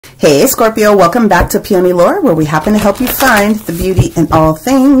Hey Scorpio, welcome back to Peony Lore, where we happen to help you find the beauty in all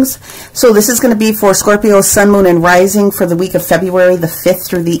things. So this is going to be for Scorpio, Sun, Moon, and Rising for the week of February the 5th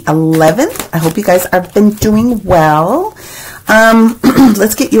through the 11th. I hope you guys have been doing well.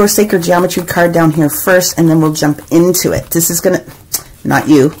 Let's get your Sacred Geometry card down here first, and then we'll jump into it. This is going to... Not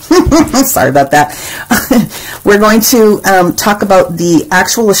you. Sorry about that. We're going to talk about the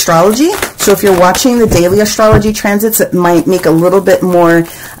actual astrology. So if you're watching the daily astrology transits, it might make a little bit more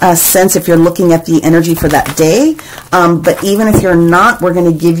sense if you're looking at the energy for that day. But even if you're not, we're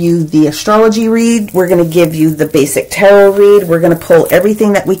going to give you the astrology read. We're going to give you the basic tarot read. We're going to pull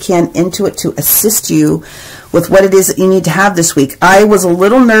everything that we can into it to assist you with what it is that you need to have this week. I was a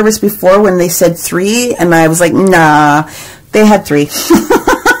little nervous before when they said 3, and I was like, nah. They had 3.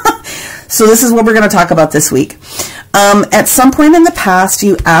 So this is what we're going to talk about this week. At some point in the past,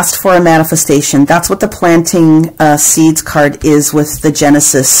 you asked for a manifestation. That's what the planting seeds card is with the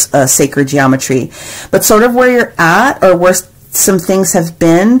Genesis Sacred Geometry. But sort of where you're at, or where some things have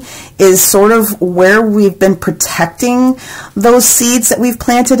been, is sort of where we've been protecting those seeds that we've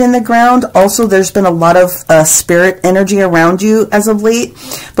planted in the ground. Also, there's been a lot of spirit energy around you as of late.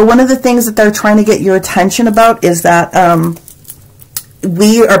 But one of the things that they're trying to get your attention about is that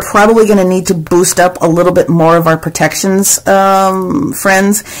we are probably going to need to boost up a little bit more of our protections,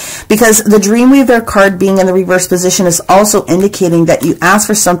 friends, because the Dreamweaver card being in the reverse position is also indicating that you asked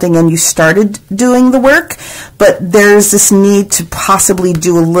for something and you started doing the work, but there's this need to possibly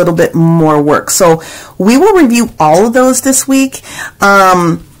do a little bit more work. So we will review all of those this week.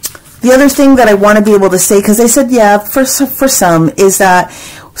 The other thing that I want to be able to say, because they said, yeah, for some, is that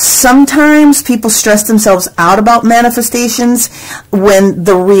sometimes people stress themselves out about manifestations when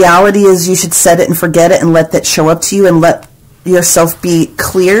the reality is you should set it and forget it and let that show up to you, and let yourself be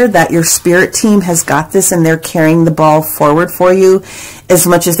clear that your spirit team has got this and they're carrying the ball forward for you as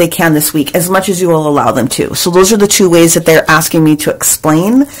much as they can this week, as much as you will allow them to. So those are the 2 ways that they're asking me to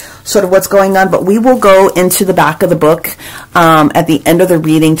explain sort of what's going on, but we will go into the back of the book at the end of the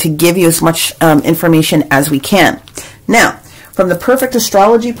reading to give you as much information as we can. Now, from the perfect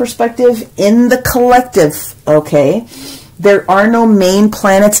astrology perspective, in the collective, okay, there are no main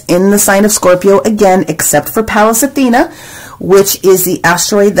planets in the sign of Scorpio, again, except for Pallas Athena, which is the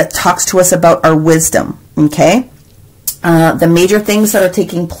asteroid that talks to us about our wisdom, okay? The major things that are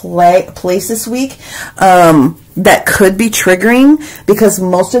taking place this week that could be triggering, because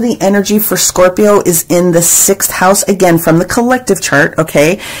most of the energy for Scorpio is in the 6th house, again, from the collective chart,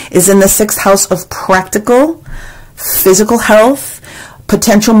 okay, is in the 6th house of practical, physical health,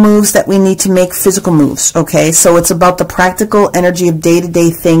 potential moves that we need to make, physical moves, okay? So it's about the practical energy of day-to-day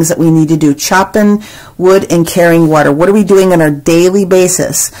things that we need to do. Chopping wood and carrying water. What are we doing on our daily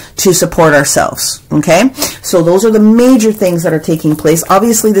basis to support ourselves, okay? So those are the major things that are taking place.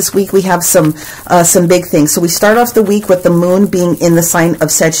 Obviously, this week we have some big things. So we start off the week with the moon being in the sign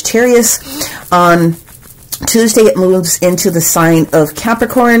of Sagittarius. On Tuesday, it moves into the sign of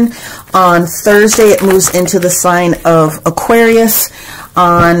Capricorn. On Thursday, it moves into the sign of Aquarius.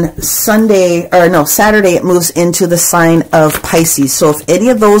 On Saturday, it moves into the sign of Pisces. So if any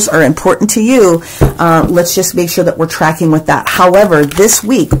of those are important to you, let's just make sure that we're tracking with that. However, this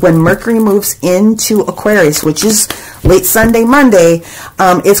week, when Mercury moves into Aquarius, which is late Sunday, Monday,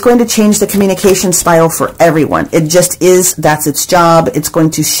 it's going to change the communication style for everyone. It just is. That's its job. It's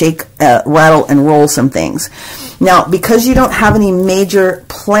going to shake, rattle, and roll some things. Now, because you don't have any major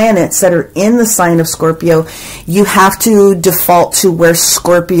planets that are in the sign of Scorpio, you have to default to where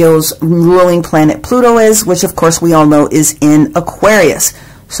Scorpio's ruling planet Pluto is, which of course we all know is in Aquarius.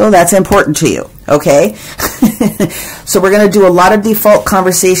 So that's important to you, okay? So we're going to do a lot of default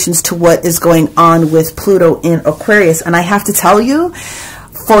conversations to what is going on with Pluto in Aquarius. And I have to tell you,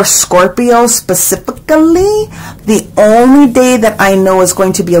 for Scorpio specifically, the only day that I know is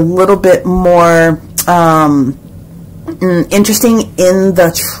going to be a little bit more interesting in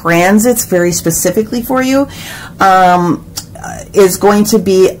the transits, very specifically for you, is going to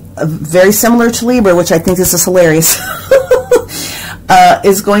be very similar to Libra, which I think this is hilarious,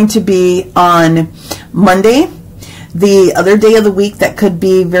 is going to be on Monday. The other day of the week that could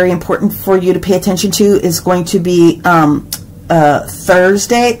be very important for you to pay attention to is going to be Monday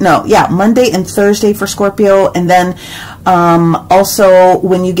and Thursday for Scorpio, and then also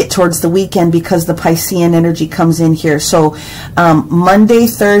when you get towards the weekend, because the Piscean energy comes in here. So Monday,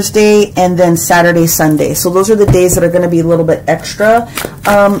 Thursday, and then Saturday, Sunday. So those are the days that are going to be a little bit extra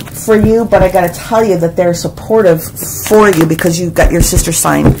for you, but I got to tell you that they're supportive for you because you've got your sister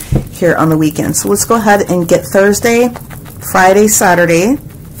sign here on the weekend. So let's go ahead and get Thursday, Friday, Saturday,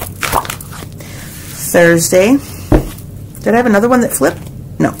 Thursday. Did I have another one that flipped?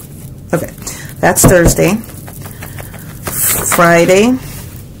 No. Okay, that's Thursday. Friday,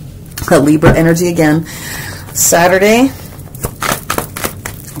 Libra energy again. Saturday,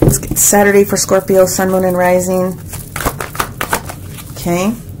 let's get Saturday for Scorpio, Sun, Moon, and Rising.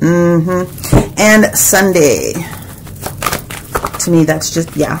 Okay. And Sunday. To me, that's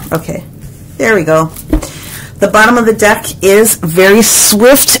just, yeah, okay. There we go. The bottom of the deck is very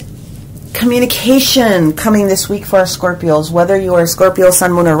swift communication coming this week for our Scorpios, whether you are Scorpio,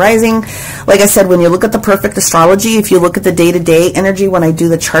 Sun, Moon, or Rising. Like I said, when you look at the perfect astrology, if you look at the day-to-day energy when I do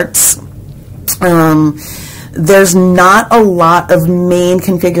the charts, there's not a lot of main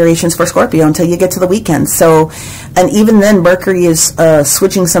configurations for Scorpio until you get to the weekend. So, and even then, Mercury is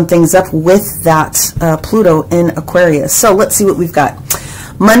switching some things up with that Pluto in Aquarius. So let's see what we've got.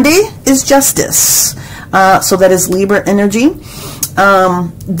 Monday is Justice. So that is Libra energy.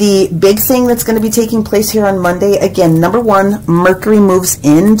 The big thing that's going to be taking place here on Monday, again, number one, Mercury moves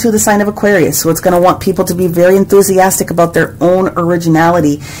into the sign of Aquarius. So it's going to want people to be very enthusiastic about their own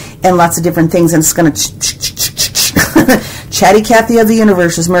originality and lots of different things. And it's going to chatty Cathy of the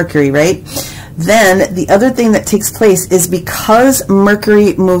universe is Mercury, right? Then the other thing that takes place is because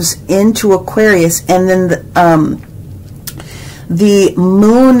Mercury moves into Aquarius and then the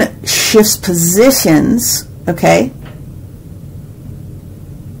moon shifts positions, okay,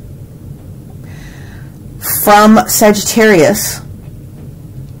 from Sagittarius,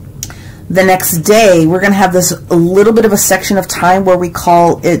 the next day we're going to have this a little bit of a section of time where we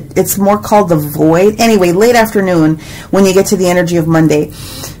call it, it's more called the void. Anyway, late afternoon, when you get to the energy of Monday,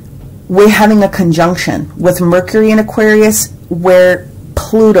 we're having a conjunction with Mercury in Aquarius where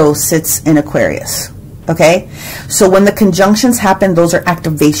Pluto sits in Aquarius. Okay, so when the conjunctions happen, those are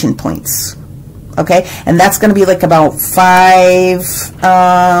activation points. Okay, and that's going to be like about 5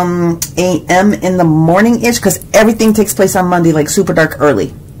 a.m. in the morning-ish, because everything takes place on Monday like super dark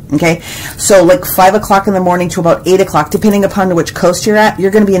early. Okay, so like 5 o'clock in the morning to about 8 o'clock, depending upon which coast you're at,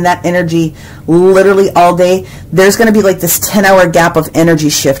 you're going to be in that energy literally all day. There's going to be like this 10-hour gap of energy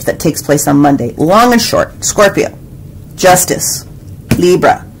shift that takes place on Monday. Long and short, Scorpio, Justice,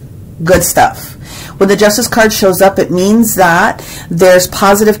 Libra, good stuff. When the Justice card shows up, it means that there's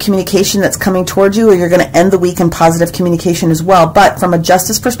positive communication that's coming towards you, or you're going to end the week in positive communication as well. But from a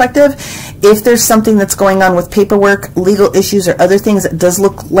Justice perspective, if there's something that's going on with paperwork, legal issues, or other things, it does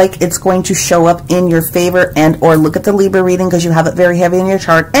look like it's going to show up in your favor, and or look at the Libra reading because you have it very heavy in your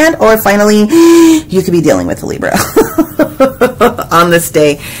chart, and or finally, you could be dealing with the Libra on this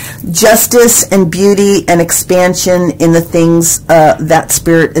day. Justice and beauty and expansion in the things that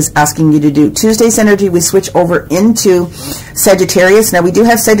Spirit is asking you to do. Tuesday's energy, we switch over into Sagittarius. Now we do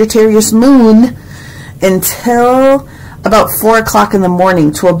have Sagittarius moon until about 4 o'clock in the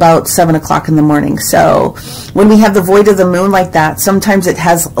morning to about 7 o'clock in the morning. So when we have the void of the moon like that, sometimes it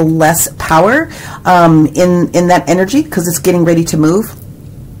has less power in that energy because it's getting ready to move.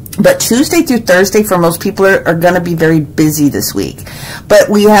 But Tuesday through Thursday for most people are going to be very busy this week. But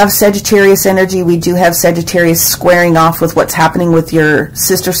we have Sagittarius energy. We do have Sagittarius squaring off with what's happening with your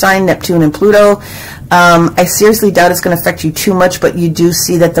sister sign, Neptune and Pluto. I seriously doubt it's going to affect you too much, but you do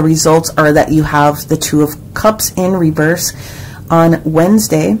see that the results are that you have the Two of Cups in reverse on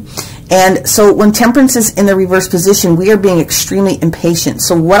Wednesday. And so when Temperance is in the reverse position, we are being extremely impatient.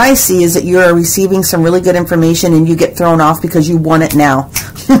 So what I see is that you are receiving some really good information and you get thrown off because you want it now.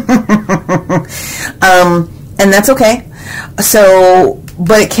 And that's okay. So,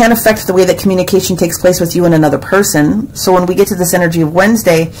 but it can affect the way that communication takes place with you and another person. So when we get to this energy of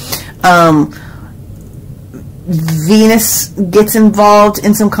Wednesday, Venus gets involved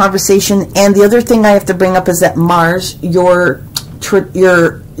in some conversation. And the other thing I have to bring up is that Mars, your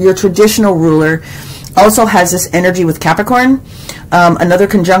traditional ruler, also has this energy with Capricorn. Another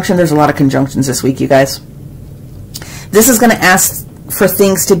conjunction. There's a lot of conjunctions this week, you guys. This is going to ask for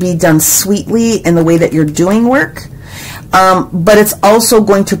things to be done sweetly in the way that you're doing work. But it's also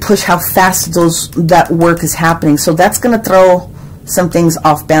going to push how fast that work is happening. So that's going to throw some things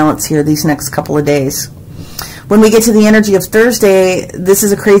off balance here these next couple of days. When we get to the energy of Thursday, this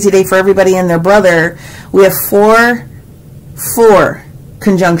is a crazy day for everybody and their brother. We have four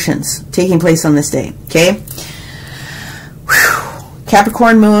conjunctions taking place on this day. Okay,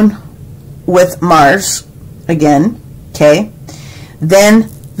 Capricorn moon with Mars again. Okay, then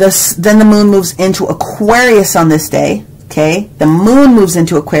the moon moves into Aquarius on this day. Okay, the moon moves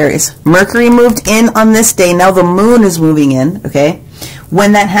into Aquarius. Mercury moved in on this day. Now the moon is moving in. Okay,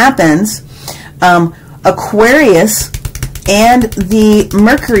 when that happens, Aquarius and the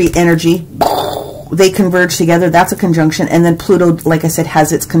Mercury energy, they converge together. That's a conjunction. And then Pluto, like I said,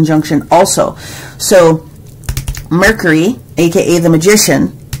 has its conjunction also. So Mercury, aka the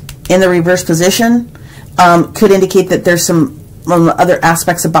magician, in the reverse position could indicate that there's some other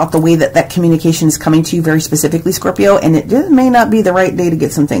aspects about the way that that communication is coming to you very specifically, Scorpio, and it may not be the right day to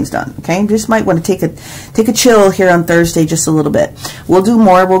get some things done. Okay, you just might want to take a chill here on Thursday just a little bit. We'll do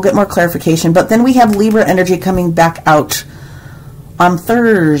more, we'll get more clarification, but then we have Libra energy coming back out on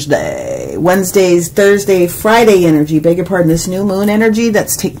Thursday, Wednesday's Thursday, Friday energy, beg your pardon, this new moon energy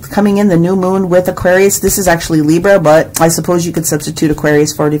that's coming in, the new moon with Aquarius. This is actually Libra, but I suppose you could substitute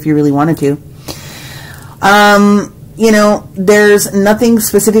Aquarius for it if you really wanted to. You know, there's nothing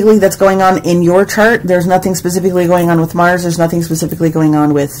specifically that's going on in your chart. There's nothing specifically going on with Mars. There's nothing specifically going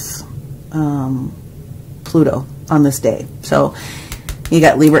on with Pluto on this day. So you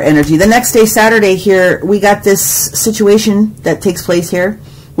got Libra energy. The next day, Saturday here, we got this situation that takes place here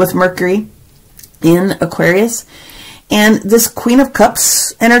with Mercury in Aquarius. And this Queen of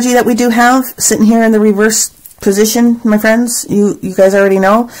Cups energy that we do have sitting here in the reverse position, my friends, you guys already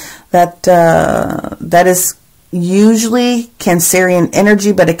know that that is usually Cancerian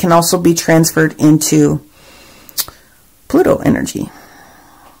energy, but it can also be transferred into Pluto energy.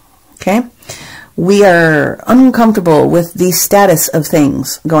 Okay? We are uncomfortable with the status of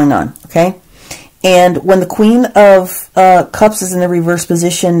things going on. Okay? And when the Queen of Cups is in the reverse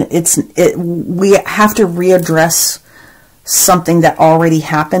position, we have to readdress something that already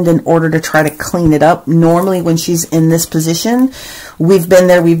happened in order to try to clean it up. Normally when she's in this position, we've been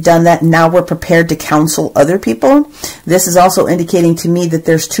there, we've done that, now we're prepared to counsel other people. This is also indicating to me that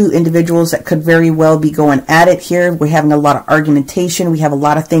there's two individuals that could very well be going at it here. We're having a lot of argumentation. We have a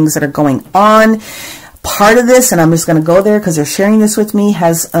lot of things that are going on. Part of this, and I'm just going to go there because they're sharing this with me,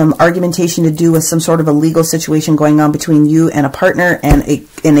 has argumentation to do with some sort of a legal situation going on between you and a partner and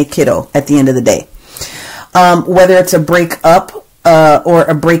a kiddo at the end of the day. Whether it's a break up or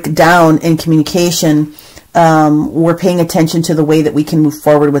a breakdown in communication, we're paying attention to the way that we can move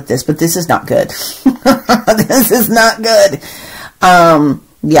forward with this. But this is not good. This is not good.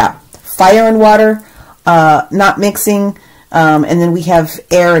 Yeah, fire and water not mixing, and then we have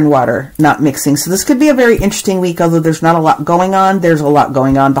air and water not mixing. So this could be a very interesting week, although there's not a lot going on. There's a lot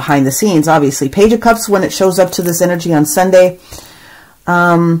going on behind the scenes, obviously. Page of Cups, when it shows up to this energy on Sunday,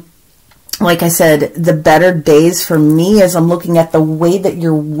 like I said, the better days for me, as I'm looking at the way that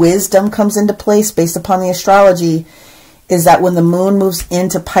your wisdom comes into place based upon the astrology, is that when the moon moves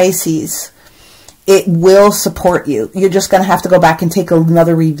into Pisces, it will support you. You're just going to have to go back and take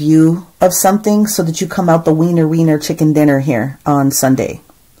another review of something so that you come out the wiener chicken dinner here on Sunday.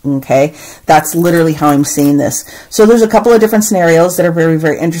 Okay, that's literally how I'm seeing this. So there's a couple of different scenarios that are very,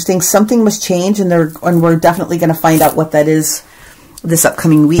 very interesting. Something must change, and we're definitely going to find out what that is this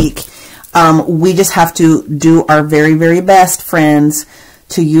upcoming week. We just have to do our very, very best, friends,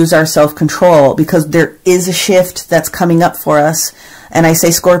 to use our self-control, because there is a shift that's coming up for us. And I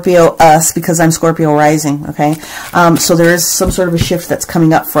say Scorpio, us, because I'm Scorpio rising, okay? So there is some sort of a shift that's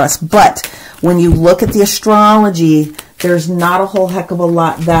coming up for us. But when you look at the astrology, there's not a whole heck of a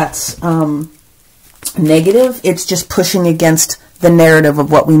lot that's negative. It's just pushing against the narrative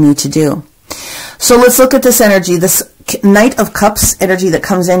of what we need to do. So let's look at this energy, this Knight of Cups energy that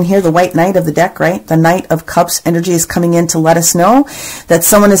comes in here, the white knight of the deck, right? The Knight of Cups energy is coming in to let us know that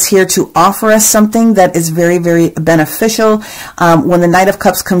someone is here to offer us something that is very, very beneficial. When the Knight of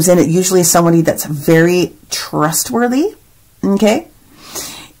Cups comes in, it usually is somebody that's very trustworthy, okay?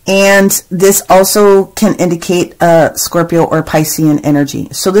 And this also can indicate Scorpio or Piscean energy.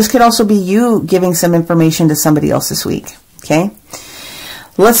 So this could also be you giving some information to somebody else this week, okay?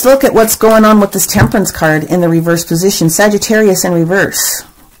 Let's look at what's going on with this Temperance card in the reverse position. Sagittarius in reverse.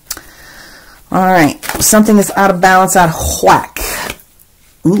 All right. Something is out of balance, out of whack.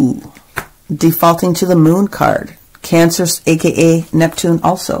 Ooh. Defaulting to the Moon card. Cancer, a.k.a. Neptune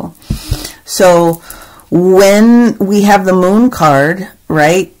also. So when we have the Moon card,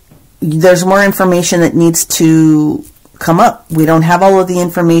 right, there's more information that needs to come up. We don't have all of the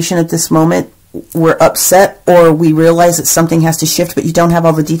information at this moment. We're upset, or we realize that something has to shift, but you don't have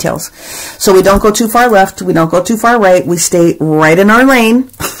all the details. So we don't go too far left. We don't go too far right. We stay right in our lane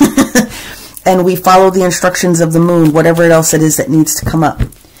and we follow the instructions of the moon, whatever else it is that needs to come up.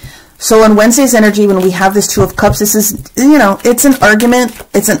 So on Wednesday's energy, when we have this Two of Cups, this is, you know, it's an argument.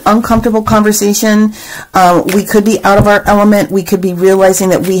 It's an uncomfortable conversation. We could be out of our element. We could be realizing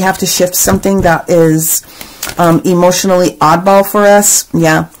that we have to shift something that is emotionally oddball for us.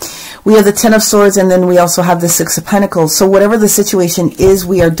 Yeah. We have the Ten of Swords, and then we also have the Six of Pentacles. So whatever the situation is,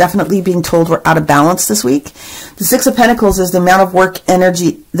 we are definitely being told we're out of balance this week. The Six of Pentacles is the amount of work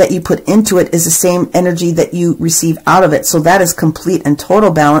energy that you put into it is the same energy that you receive out of it. So that is complete and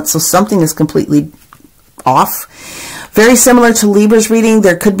total balance. So something is completely off. Very similar to Libra's reading,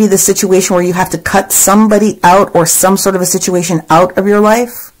 there could be the situation where you have to cut somebody out or some sort of a situation out of your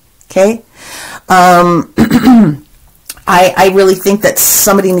life. Okay? I really think that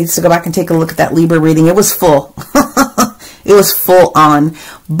somebody needs to go back and take a look at that Libra reading. It was full. It was full on.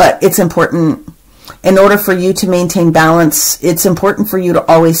 But it's important. In order for you to maintain balance, it's important for you to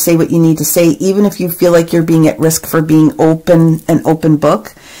always say what you need to say, even if you feel like you're being at risk for being an open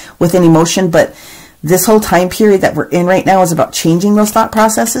book with an emotion. But this whole time period that we're in right now is about changing those thought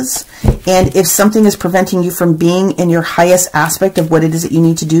processes. And if something is preventing you from being in your highest aspect of what it is that you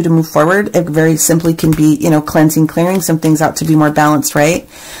need to do to move forward, it very simply can be, you know, cleansing, clearing some things out to be more balanced, right?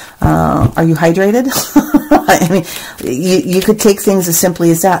 Are you hydrated? I mean, you could take things as simply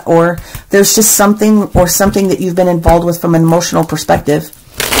as that, or there's just something that you've been involved with from an emotional perspective.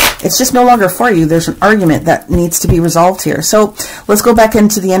 It's just no longer for you. There's an argument that needs to be resolved here. So let's go back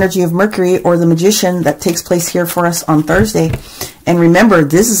into the energy of Mercury, or the Magician, that takes place here for us on Thursday. And remember,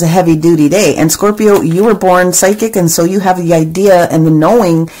 this is a heavy duty day. And Scorpio, you were born psychic, and so you have the idea and the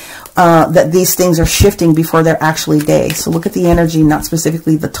knowing that these things are shifting before they're actually day. So look at the energy, not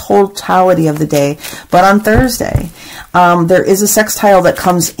specifically the totality of the day. But on Thursday, there is a sextile that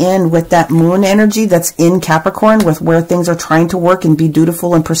comes in with that moon energy that's in Capricorn, with where things are trying to work and be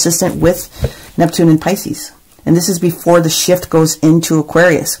dutiful and persistent with Neptune and Pisces. And this is before the shift goes into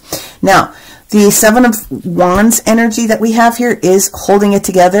Aquarius. Now, the Seven of Wands energy that we have here is holding it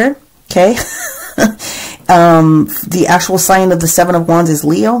together, okay? The actual sign of the Seven of Wands is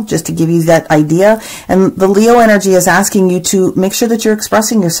Leo, just to give you that idea. And the Leo energy is asking you to make sure that you're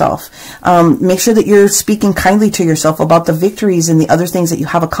expressing yourself. Make sure that you're speaking kindly to yourself about the victories and the other things that you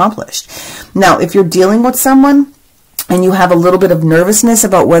have accomplished. Now, if you're dealing with someone and you have a little bit of nervousness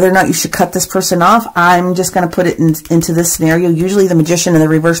about whether or not you should cut this person off, I'm just going to put it into this scenario. Usually the Magician in the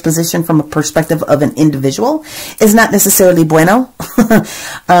reverse position from a perspective of an individual is not necessarily bueno.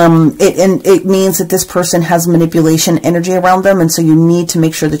 It means that this person has manipulation energy around them, and so you need to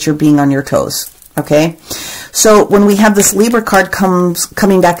make sure that you're being on your toes. Okay? So when we have this Libra card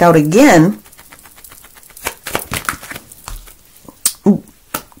coming back out again,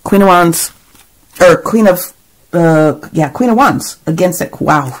 Queen of Wands, or Queen of Wands against it.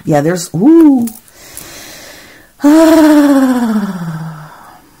 Wow. Yeah, there's, ooh.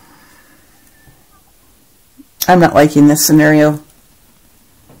 I'm not liking this scenario.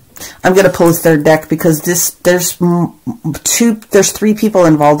 I'm going to pull a third deck because there's three people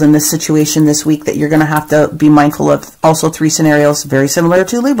involved in this situation this week that you're going to have to be mindful of. Also 3 scenarios very similar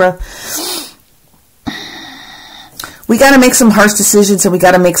to Libra. We got to make some harsh decisions, and we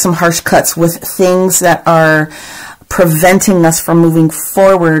got to make some harsh cuts with things that are preventing us from moving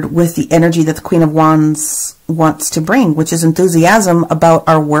forward with the energy that the Queen of Wands wants to bring, which is enthusiasm about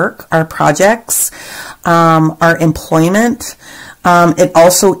our work, our projects, our employment. It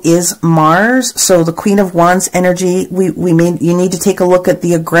also is Mars. So the Queen of Wands energy, you need to take a look at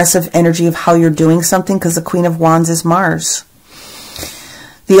the aggressive energy of how you're doing something, because the Queen of Wands is Mars.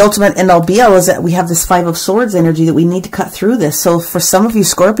 The ultimate end all be all is that we have this 5 of Swords energy that we need to cut through this. So for some of you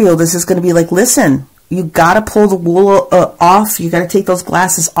Scorpio, this is going to be like, listen, you got to pull the wool off. You got to take those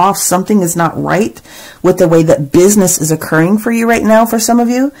glasses off. Something is not right with the way that business is occurring for you right now. For some of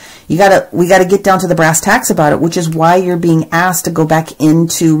you, we got to get down to the brass tacks about it, which is why you're being asked to go back in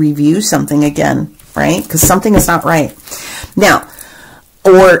to review something again, right? Because something is not right. Now,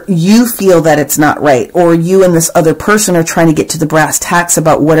 or you feel that it's not right, or you and this other person are trying to get to the brass tacks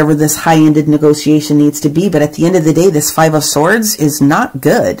about whatever this high-ended negotiation needs to be. But at the end of the day, this 5 of Swords is not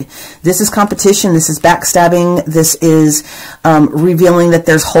good. This is competition. This is backstabbing. This is revealing that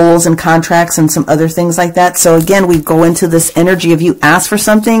there's holes in contracts and some other things like that. So again, we go into this energy of you ask for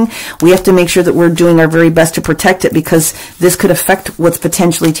something. We have to make sure that we're doing our very best to protect it, because this could affect what's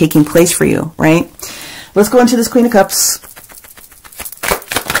potentially taking place for you, right? Let's go into this Queen of Cups.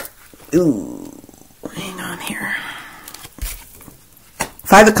 Ooh, hang on here.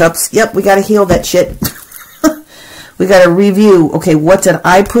 5 of Cups. Yep, we got to heal that shit. We got to review. Okay, what did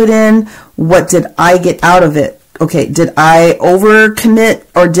I put in? What did I get out of it? Okay, did I overcommit,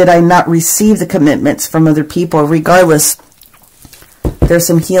 or did I not receive the commitments from other people? Regardless, there's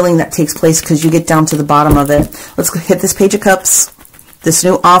some healing that takes place because you get down to the bottom of it. Let's hit this Page of Cups. This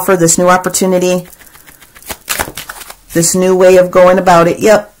new offer, this new opportunity, this new way of going about it.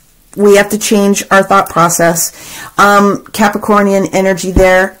 Yep. We have to change our thought process. Capricornian energy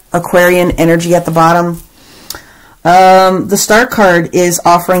there. Aquarian energy at the bottom. The Star card is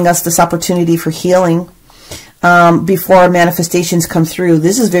offering us this opportunity for healing. before our manifestations come through.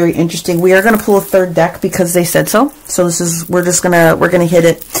 This is very interesting. We are going to pull a third deck because they said so. So this is, we're going to hit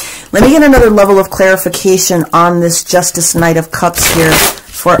it. Let me get another level of clarification on this Justice Knight of Cups here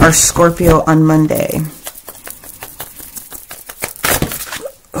for our Scorpio on Monday.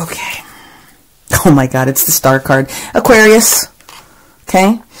 Okay. Oh my God, it's the Star card. Aquarius.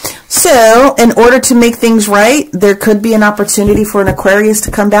 Okay. So, in order to make things right, there could be an opportunity for an Aquarius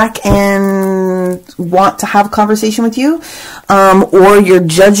to come back and want to have a conversation with you. Or you're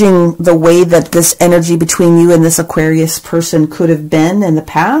judging the way that this energy between you and this Aquarius person could have been in the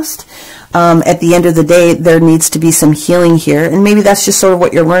past. At the end of the day, there needs to be some healing here. And maybe that's just sort of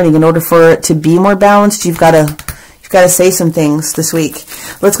what you're learning. In order for it to be more balanced, you've got to say some things this week.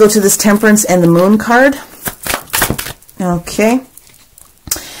 Let's go to this Temperance and the Moon card. Okay.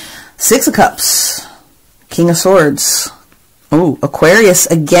 Six of Cups, King of Swords. Oh, Aquarius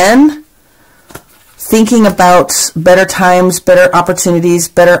again. Thinking about better times, better opportunities,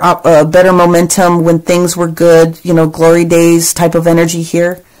 better momentum when things were good. You know, glory days type of energy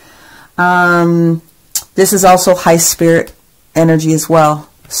here. This is also high spirit energy as well.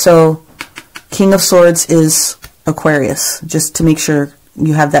 So, King of Swords is Aquarius. Just to make sure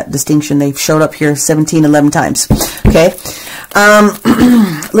you have that distinction. They've showed up here 11 times. Okay.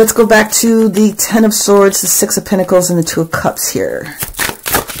 Let's go back to the Ten of Swords, the Six of Pentacles, and the Two of Cups here.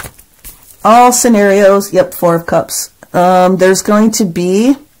 All scenarios. Yep, Four of Cups. There's going to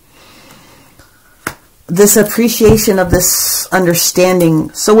be this appreciation of this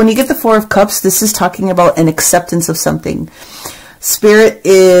understanding. So when you get the Four of Cups, this is talking about an acceptance of something. Spirit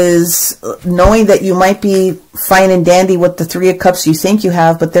is knowing that you might be fine and dandy with the Three of Cups you think you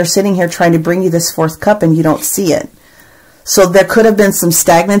have, but they're sitting here trying to bring you this fourth cup and you don't see it. So there could have been some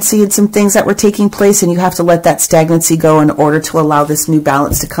stagnancy in some things that were taking place, and you have to let that stagnancy go in order to allow this new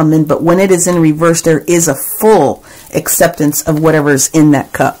balance to come in. But when it is in reverse, there is a full acceptance of whatever's in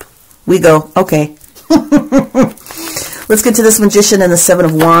that cup. We go, okay. Let's get to this Magician and the Seven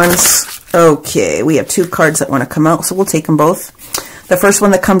of Wands. Okay, we have two cards that want to come out, so we'll take them both. The first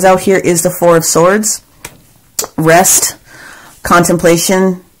one that comes out here is the Four of Swords. Rest,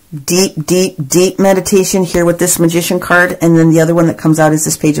 contemplation, deep meditation here with this Magician card. And then the other one that comes out is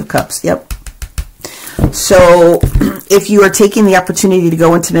this Page of Cups. Yep. So if you are taking the opportunity to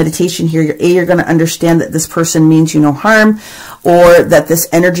go into meditation here, you're going to understand that this person means you no harm, or that this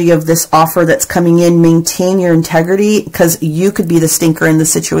energy of this offer that's coming in, maintain your integrity, because you could be the stinker in the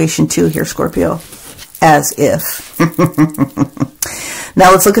situation too here, Scorpio. As if.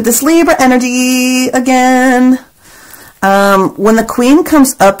 Now let's look at this Libra energy again. When the Queen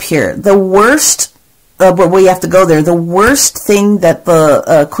comes up here, the worst, but we have to go there, the worst thing that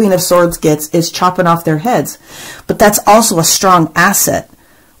the Queen of Swords gets is chopping off their heads. But that's also a strong asset.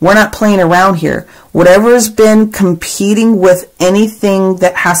 We're not playing around here. Whatever has been competing with anything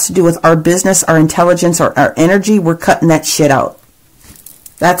that has to do with our business, our intelligence, or our energy, we're cutting that shit out.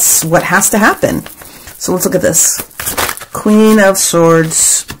 That's what has to happen. So let's look at this. Queen of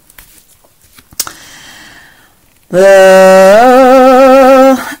Swords. The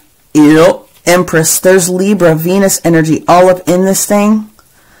Empress. There's Libra, Venus energy all up in this thing.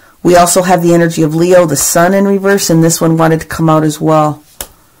 We also have the energy of Leo, the Sun in reverse, and this one wanted to come out as well.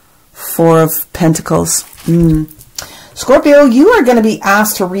 Four of Pentacles. Scorpio, you are going to be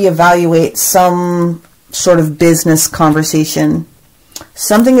asked to reevaluate some sort of business conversation.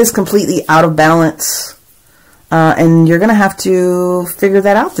 Something is completely out of balance. And you're going to have to figure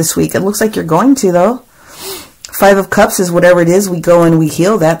that out this week. It looks like you're going to, though. Five of Cups is whatever it is. We go and we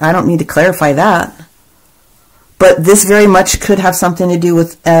heal that. I don't need to clarify that. But this very much could have something to do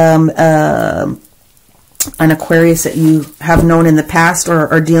with an Aquarius that you have known in the past or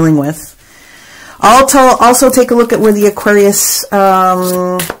are dealing with. Also take a look at where the Aquarius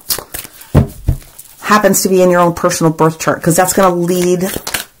happens to be in your own personal birth chart, because that's going to lead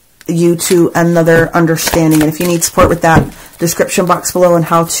you to another understanding. And if you need support with that, description box below on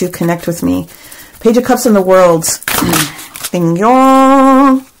how to connect with me. Page of Cups in the World.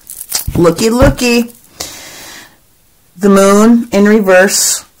 Looky, looky. The Moon in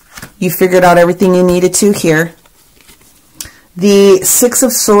reverse. You figured out everything you needed to here. The Six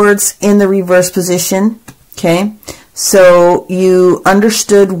of Swords in the reverse position. Okay. So you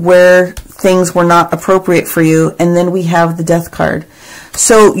understood where things were not appropriate for you. And then we have the Death card.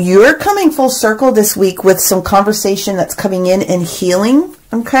 So you're coming full circle this week with some conversation that's coming in and healing.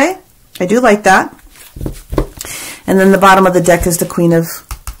 Okay. I do like that. And then the bottom of the deck is the Queen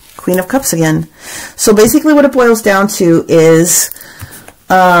of Cups again. So basically what it boils down to is,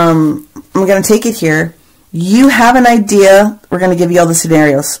 I'm going to take it here. You have an idea. We're going to give you all the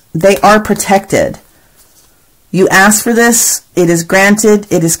scenarios. They are protected. You asked for this. It is granted.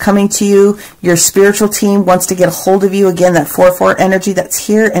 It is coming to you. Your spiritual team wants to get a hold of you. Again, that 4/4 energy that's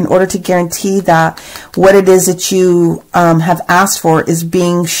here in order to guarantee that what it is that you have asked for is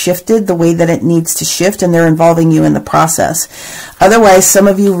being shifted the way that it needs to shift, and they're involving you in the process. Otherwise, some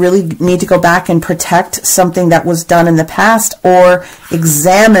of you really need to go back and protect something that was done in the past, or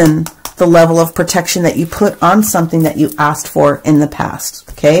examine the level of protection that you put on something that you asked for in the past.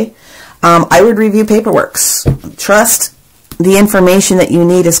 Okay? I would review paperwork. Trust the information that you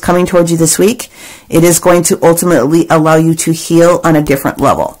need is coming towards you this week. It is going to ultimately allow you to heal on a different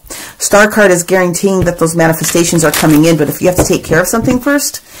level. Star card is guaranteeing that those manifestations are coming in, but if you have to take care of something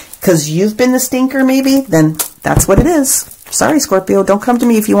first, because you've been the stinker maybe, then that's what it is. Sorry, Scorpio, don't come to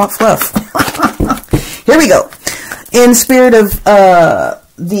me if you want fluff. Here we go. In spirit of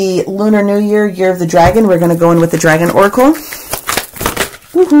the Lunar New Year, Year of the Dragon, we're going to go in with the Dragon Oracle.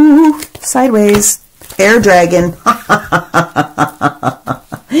 Woohoo! Sideways. Air dragon. La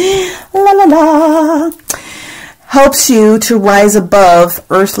la la. Helps you to rise above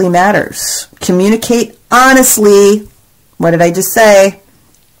earthly matters. Communicate honestly. What did I just say?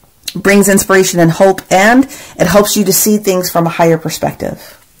 Brings inspiration and hope, and it helps you to see things from a higher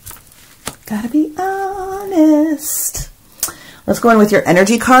perspective. Gotta be honest. Let's go in with your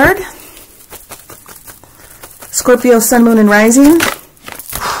energy card. Scorpio, Sun, Moon, and Rising.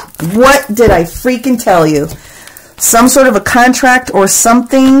 What did I freaking tell you? Some sort of a contract or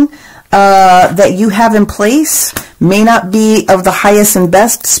something that you have in place may not be of the highest and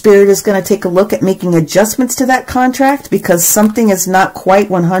best. Spirit is going to take a look at making adjustments to that contract because something is not quite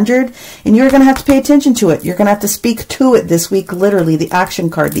 100, and you're going to have to pay attention to it. You're going to have to speak to it this week, literally. The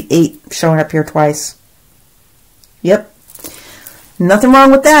action card, the 8, showing up here twice. Yep. Nothing wrong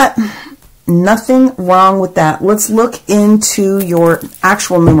with that. Nothing wrong with that. Let's look into your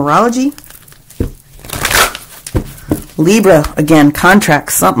actual numerology. Libra, again,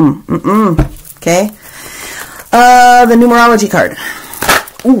 contract, something. Okay. The numerology card.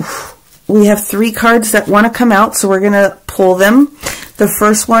 Ooh, we have 3 cards that want to come out, so we're going to pull them. The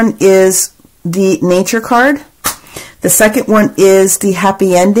first one is the nature card. The second one is the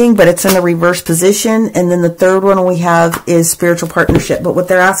happy ending, but it's in a reverse position. And then the third one we have is spiritual partnership. But what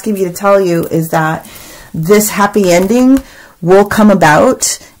they're asking me to tell you is that this happy ending will come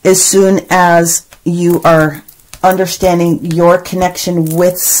about as soon as you are understanding your connection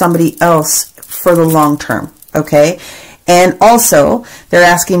with somebody else for the long term. Okay? And also, they're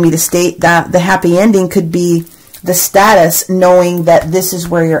asking me to state that the happy ending could be the status, knowing that this is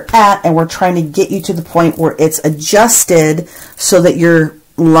where you're at, and we're trying to get you to the point where it's adjusted so that your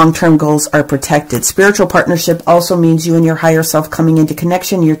long-term goals are protected. Spiritual partnership also means you and your higher self coming into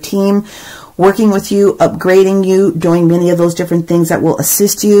connection, your team working with you, upgrading you, doing many of those different things that will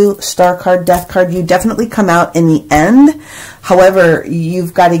assist you. Star card, death card, you definitely come out in the end. However,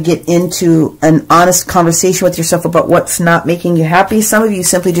 you've got to get into an honest conversation with yourself about what's not making you happy. Some of you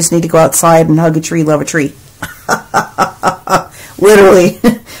simply just need to go outside and hug a tree, love a tree. Literally.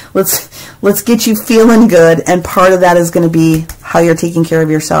 Let's get you feeling good, and part of that is going to be how you're taking care of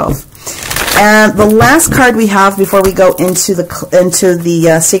yourself. And the last card we have before we go into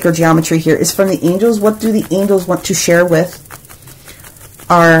the sacred geometry here is from the angels. What do the angels want to share with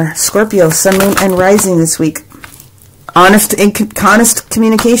our Scorpio, Sun, Moon, and Rising this week? Honest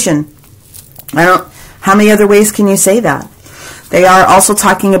communication. How many other ways can you say that? They are also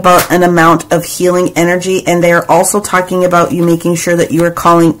talking about an amount of healing energy, and they are also talking about you making sure that you are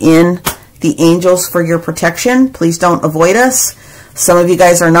calling in the angels for your protection. Please don't avoid us. Some of you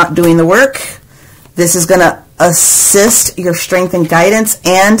guys are not doing the work. This is going to assist your strength and guidance,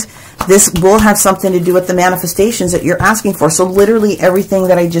 and this will have something to do with the manifestations that you're asking for. So literally everything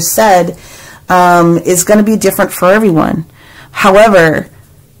that I just said is going to be different for everyone. However,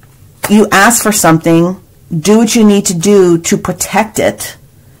 you ask for something. Do what you need to do to protect it.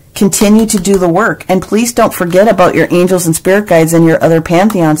 Continue to do the work. And please don't forget about your angels and spirit guides and your other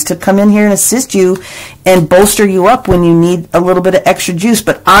pantheons to come in here and assist you and bolster you up when you need a little bit of extra juice.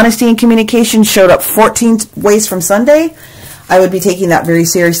 But honesty and communication showed up 14 ways from Sunday. I would be taking that very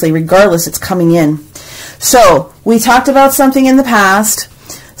seriously. Regardless, it's coming in. So, we talked about something in the past.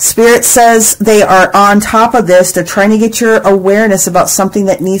 Spirit says they are on top of this. They're trying to get your awareness about something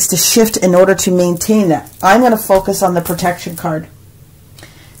that needs to shift in order to maintain that. I'm going to focus on the protection card.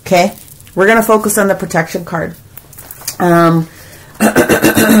 Okay? We're going to focus on the protection card.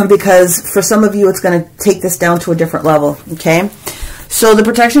 Because for some of you, it's going to take this down to a different level. Okay? So the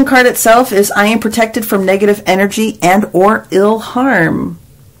protection card itself is, I am protected from negative energy and or ill harm.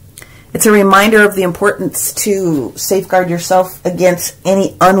 It's a reminder of the importance to safeguard yourself against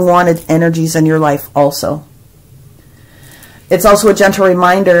any unwanted energies in your life also. It's also a gentle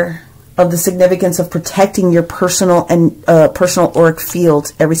reminder of the significance of protecting your personal and personal auric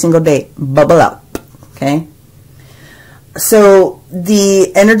field every single day. Bubble up, okay? So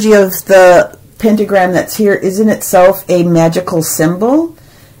the energy of the pentagram that's here is in itself a magical symbol.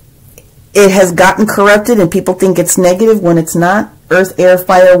 It has gotten corrupted and people think it's negative when it's not. Earth, air,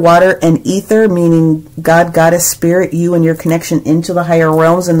 fire, water, and ether, meaning God, Goddess, Spirit, you and your connection into the higher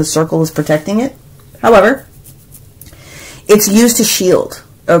realms, and the circle is protecting it. However, it's used to shield,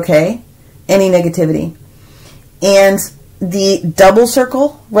 okay, any negativity. And the double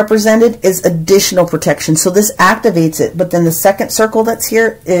circle represented is additional protection. So this activates it. But then the second circle that's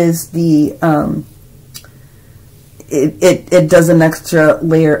here is the, it does an extra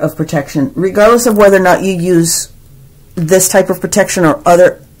layer of protection. Regardless of whether or not you use this type of protection or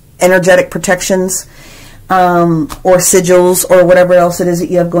other energetic protections or sigils or whatever else it is that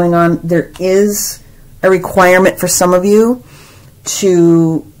you have going on, there is a requirement for some of you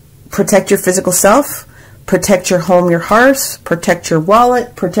to protect your physical self, protect your home, your hearth, protect your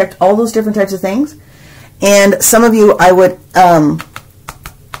wallet, protect all those different types of things. And some of you, I would,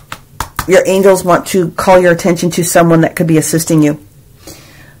 your angels want to call your attention to someone that could be assisting you.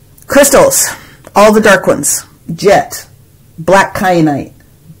 Crystals, all the dark ones, jet, black kyanite,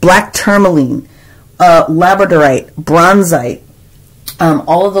 black tourmaline, labradorite, bronzite,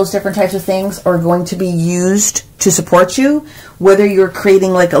 all of those different types of things are going to be used to support you, whether you're creating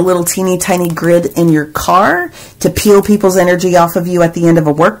like a little teeny tiny grid in your car to peel people's energy off of you at the end of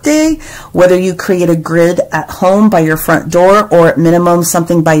a workday, whether you create a grid at home by your front door or at minimum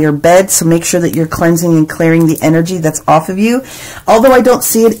something by your bed. So make sure that you're cleansing and clearing the energy that's off of you. Although I don't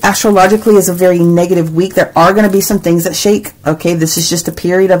see it astrologically as a very negative week, there are going to be some things that shake. Okay, this is just a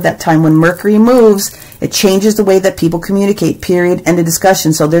period of that time when Mercury moves. It changes the way that people communicate, period, end of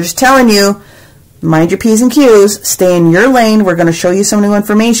discussion. So they're just telling you, mind your P's and Q's, stay in your lane. We're going to show you some new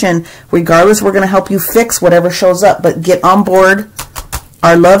information. Regardless, we're going to help you fix whatever shows up, but get on board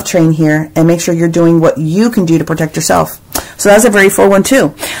our love train here and make sure you're doing what you can do to protect yourself. So that's a very full one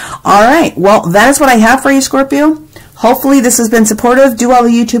too. All right, well, that is what I have for you, Scorpio. Hopefully this has been supportive. Do all the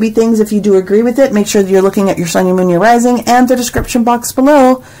YouTubey things if you do agree with it. Make sure that you're looking at your sun, your moon, your rising, and the description box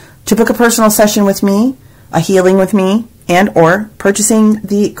below to book a personal session with me, a healing with me, and or purchasing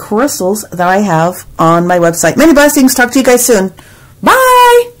the crystals that I have on my website. Many blessings. Talk to you guys soon.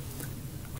 Bye!